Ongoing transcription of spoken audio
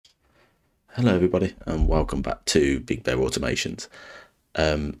Hello everybody and welcome back to Big Bear Automations.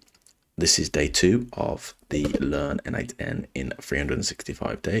 This is day 2 of the Learn n8n in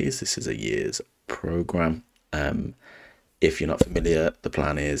 365 days. This is a year's program. If you're not familiar, the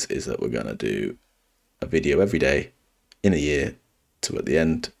plan is that we're going to do a video every day in a year to at the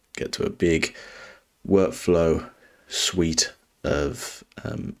end get to a big workflow suite of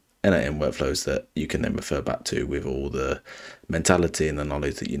n8n workflows that you can then refer back to with all the mentality and the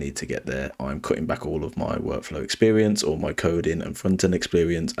knowledge that you need to get there. I'm cutting back all of my workflow experience, all my coding and front-end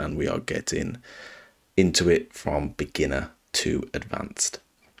experience, and we are getting into it from beginner to advanced.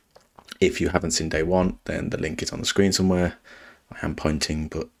 If you haven't seen day 1, then the link is on the screen somewhere. I am pointing,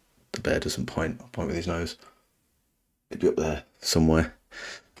 but the bear doesn't point. I'll point with his nose. It'll be up there somewhere.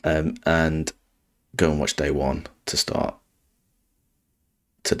 And go and watch day 1 to start.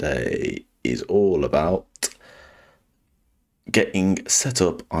 Today is all about getting set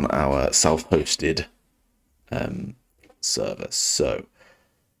up on our self-hosted server. So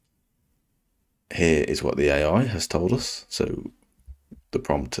here is what the AI has told us. So the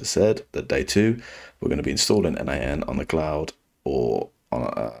prompt has said that day 2 we're going to be installing n8n on the cloud or on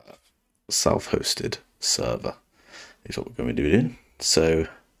a self-hosted server is what we're going to be doing. So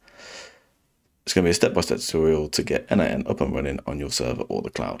it's going to be a step-by-step tutorial to get n8n up and running on your server or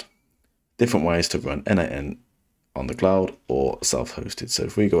the cloud. Different ways to run n8n on the cloud or self-hosted. So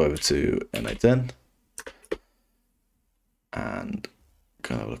if we go over to n8n and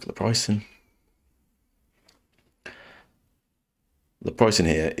go and have a look at the pricing. The pricing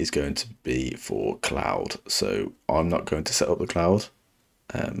here is going to be for cloud. So I'm not going to set up the cloud,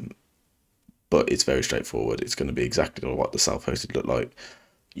 but it's very straightforward. It's going to be exactly what the self-hosted look like.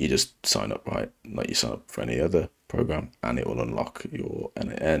 You just sign up, right? Like you sign up for any other program, and it will unlock your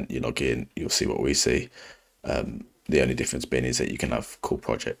n8n. You log in, you'll see what we see. The only difference being is that you can have cool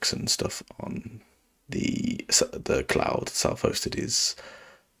projects and stuff on the cloud. Self-hosted is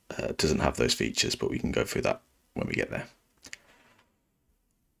doesn't have those features, but we can go through that when we get there.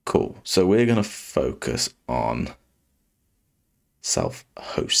 Cool. So we're going to focus on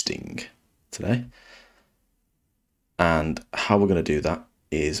self-hosting today, and how we're going to do that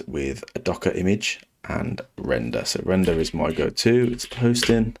is with a Docker image and render. So render is my go-to. It's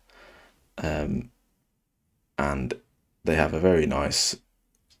hosting, and they have a very nice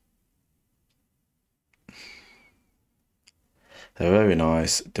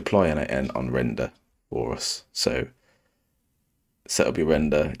deploy n8n on render for us. So set up your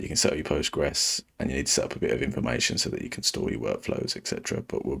render, you can set up your Postgres, and you need to set up a bit of information so that you can store your workflows, etc.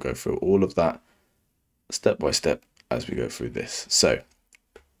 But we'll go through all of that step by step as we go through this. So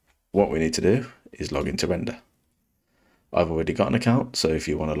what we need to do is log into render. I've already got an account, so if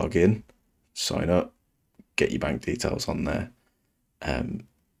you want to log in, sign up, get your bank details on there, and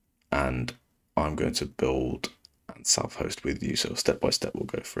I'm going to build and self-host with you. So step by step we'll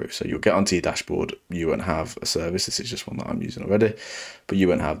go through. So you'll get onto your dashboard. You won't have a service. This is just one that I'm using already, but you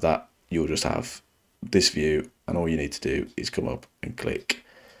won't have that. You'll just have this view, and all you need to do is come up and click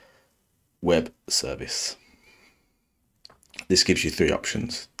web service. This gives you 3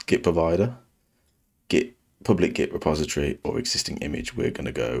 options: Git provider, Git public Git repository, or existing image. We're going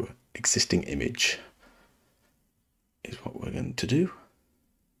to go existing image is what we're going to do.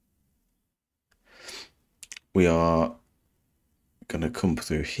 We are going to come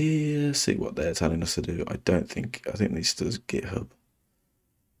through here, see what they're telling us to do. I think this does GitHub,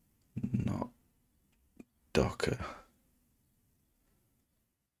 not Docker.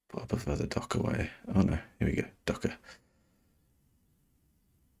 But I prefer the Docker way. Oh no, here we go, Docker.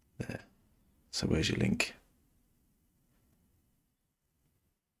 There. So where's your link?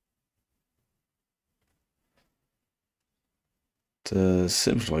 To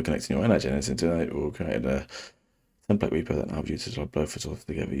simplify connecting your n8n into we'll create a template repo that allows you to upload both results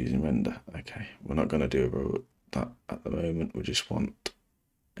together using render. Okay, we're not going to do that at the moment. We just want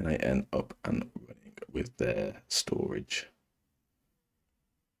n8n up and running with their storage.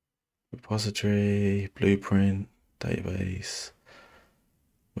 Repository, blueprint, database.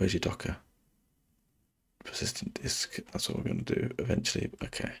 Where's your Docker? Persistent disk. That's what we're going to do eventually.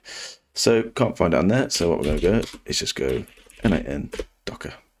 Okay, so can't find it on there. So what we're going to go is just go n8n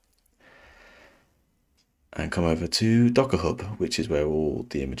Docker and come over to Docker Hub, which is where all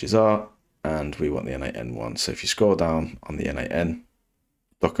the images are, and we want the n8n one. So if you scroll down on the n8n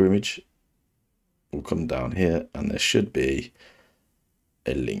Docker image, we'll come down here, and there should be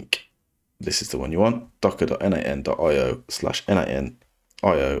a link. This is the one you want: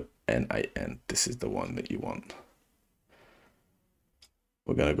 docker.n8n.io/n8n.io n8n. This is the one that you want.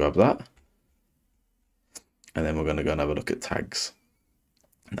 We're going to grab that, and then we're going to go and have a look at tags.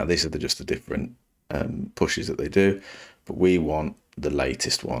 Now these are just the different pushes that they do, but we want the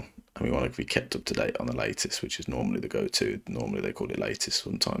latest one, and we want to be kept up to date on the latest, which is normally the go-to. Normally they call it latest,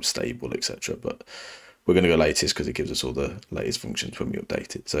 sometimes stable, etc. But we're going to go latest because it gives us all the latest functions when we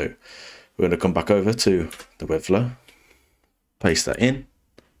update it. So we're going to come back over to the Webflow, paste that in,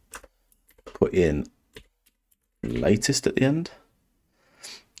 put in latest at the end,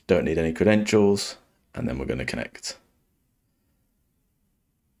 don't need any credentials, and then we're going to connect.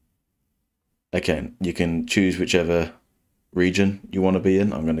 Again, you can choose whichever region you want to be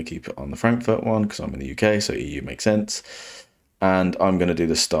in. I'm going to keep it on the Frankfurt one because I'm in the UK, so EU makes sense. And I'm going to do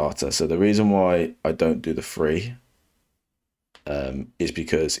the starter. So the reason why I don't do the free is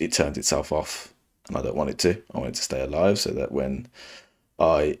because it turns itself off, and I don't want it to. I want it to stay alive so that when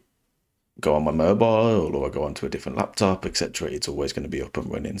I go on my mobile or I go onto a different laptop, etc., it's always going to be up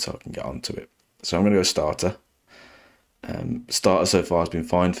and running so I can get onto it. So I'm going to go starter. Starter so far has been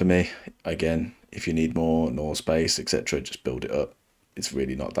fine for me. Again, if you need more space, etc., just build it up. It's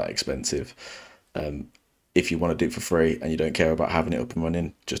really not that expensive. If you want to do it for free and you don't care about having it up and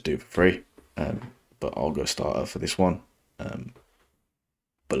running, just do it for free. But I'll go starter for this one.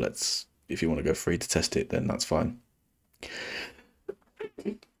 But if you want to go free to test it, then that's fine.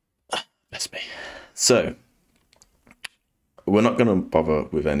 That's me. So we're not going to bother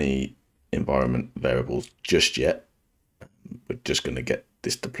with any environment variables just yet. We're just going to get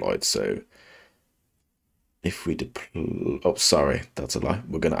this deployed. So if we deploy, oh, sorry, that's a lie.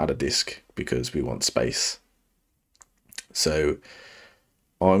 We're going to add a disk because we want space. So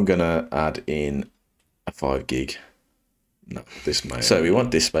I'm going to add in a 5 gig. No, this may. So we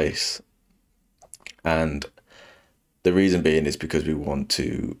want disk space. And the reason being is because we want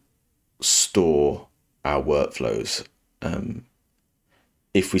to store our workflows.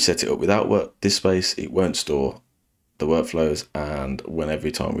 If we set it up without disk space, it won't store the workflows, and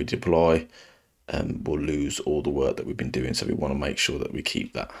every time we deploy, we'll lose all the work that we've been doing. So we want to make sure that we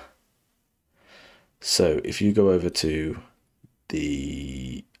keep that. So if you go over to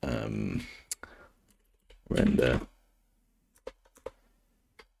the render,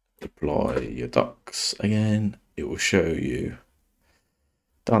 deploy your docs again, it will show you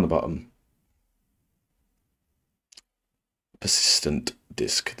down the bottom persistent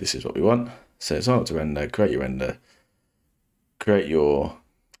disk. This is what we want. So it's on to render, create your render, create your,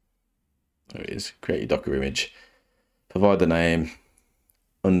 there it is, create your Docker image, provide the name,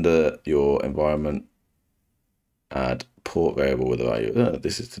 under your environment, add port variable with a value.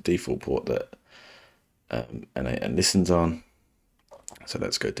 This is the default port that n8n listens on. So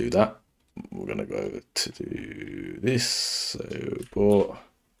let's go do that. We're going to go over to do this. So port.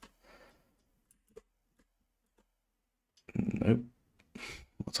 Nope.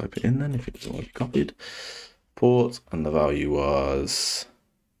 I'll type it in then if it doesn't want to be copied. Port, and the value was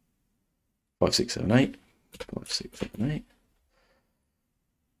 5678. 5678.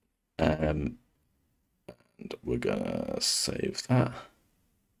 And we're gonna save that.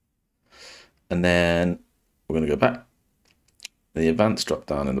 And then we're gonna go back. The advanced drop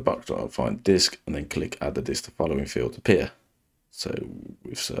down in the box, I'll find disk and then click add the disk. The following fields appear. So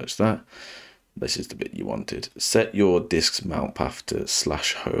we've searched that. This is the bit you wanted. Set your disk's mount path to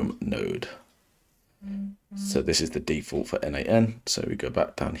 /home node. So this is the default for n8n. So we go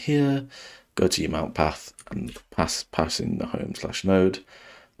back down here, go to your mount path and pass in the home /node.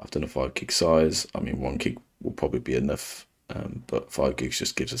 I've done a 5 gig size. I mean, 1 gig will probably be enough, but 5 gigs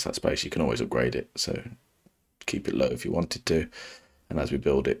just gives us that space. You can always upgrade it, so keep it low if you wanted to. And as we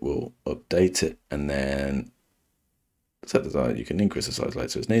build it, we'll update it and then set the size. You can increase the size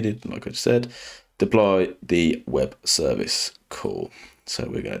later as needed, like I just said. Deploy the web service. Cool. So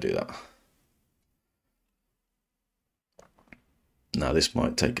we're going to do that. Now this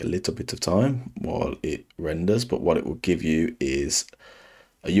might take a little bit of time while it renders, but what it will give you is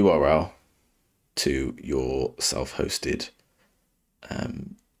a URL to your self-hosted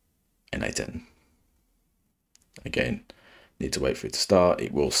n8n. Again, need to wait for it to start.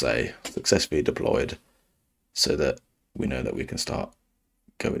 It will say successfully deployed so that we know that we can start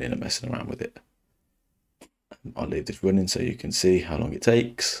going in and messing around with it. I'll leave this running so you can see how long it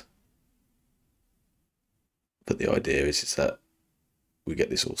takes. But the idea is that we get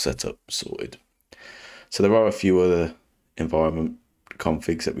this all set up, sorted. So there are a few other environment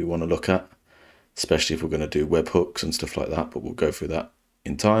configs that we want to look at, especially if we're going to do webhooks and stuff like that, but we'll go through that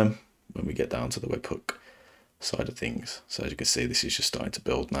in time when we get down to the webhook side of things. So as you can see, this is just starting to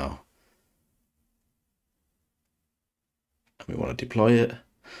build now. And we want to deploy it.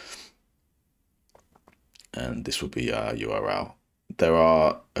 And this will be our URL.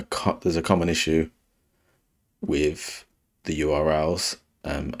 There's a common issue with the URLs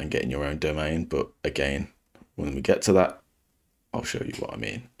and getting your own domain. But again, when we get to that, I'll show you what I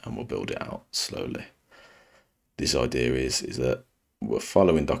mean, and we'll build it out slowly. This idea is that we're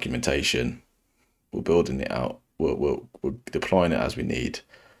following documentation, we're building it out, we're deploying it as we need,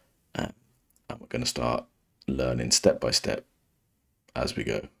 and we're going to start learning step by step as we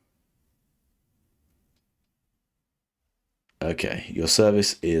go. Okay, your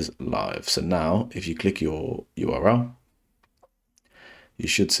service is live. So now if you click your URL, you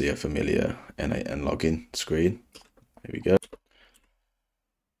should see a familiar n8n login screen. Here we go.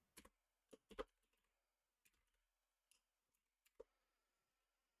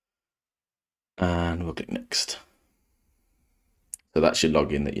 And we'll click next. So that's your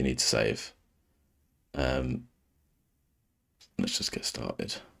login that you need to save. Let's just get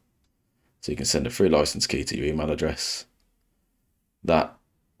started. So you can send a free license key to your email address. That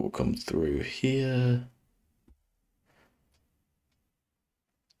will come through here.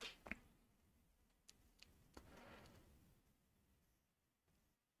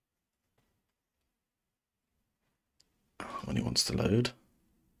 When it wants to load,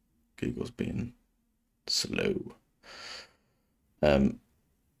 Google's being slow.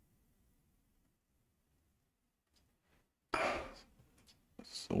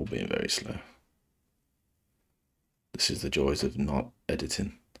 It's all being very slow. This is the joys of not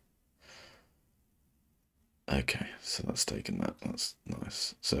editing. Okay, so that's taken that. That's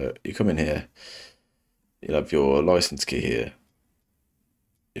nice. So you come in here, you'll have your license key here.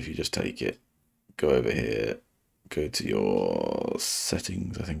 If you just take it, go over here, go to your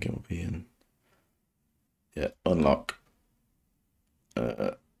settings, I think it will be in. Yeah, unlock.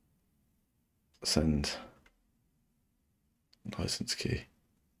 Send license key.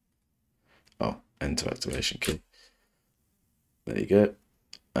 Oh, enter activation key. There you go.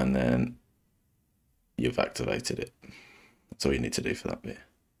 And then you've activated it. That's all you need to do for that bit.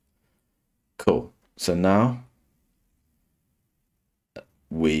 Cool. So now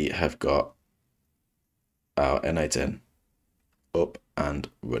we have got our n8n up and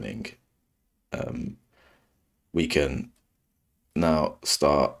running. We can now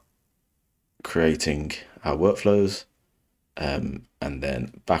start creating our workflows, and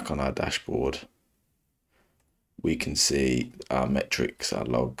then back on our dashboard we can see our metrics, our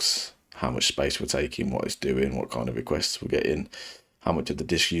logs, how much space we're taking, what it's doing, what kind of requests we're getting, how much of the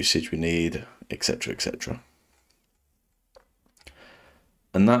disk usage we need, etc, etc.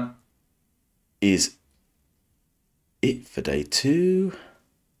 And that is it for day 2.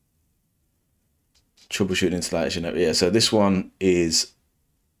 Troubleshoot installation. Yeah, so this one is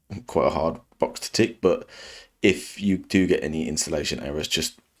quite a hard box to tick, but if you do get any installation errors,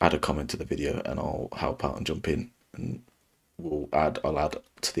 just add a comment to the video and I'll help out and jump in, and I'll add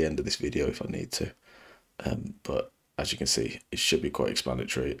to the end of this video if I need to. But as you can see, it should be quite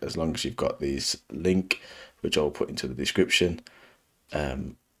explanatory as long as you've got these link, which I'll put into the description.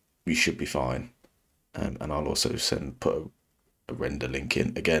 You should be fine. And I'll also put a render link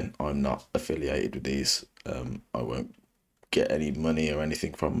in. Again, I'm not affiliated with these. I won't get any money or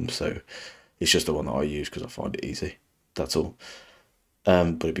anything from them, so it's just the one that I use because I find it easy. That's all.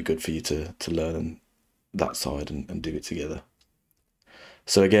 But it'd be good for you to learn that side and do it together.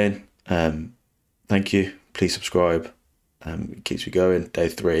 So again, thank you. Please subscribe. It keeps me going. Day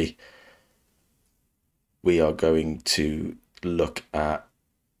 3, we are going to look at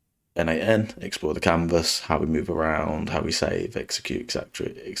n8n, explore the canvas, how we move around, how we save, execute,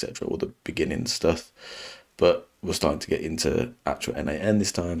 etc, all the beginning stuff. But we're starting to get into actual n8n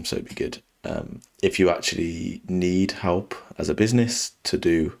this time, so it'd be good. If you actually need help as a business to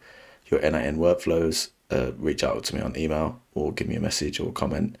do your n8n workflows, reach out to me on email or give me a message or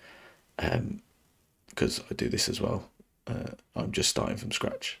comment, because I do this as well. I'm just starting from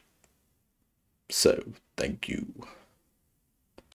scratch. So thank you.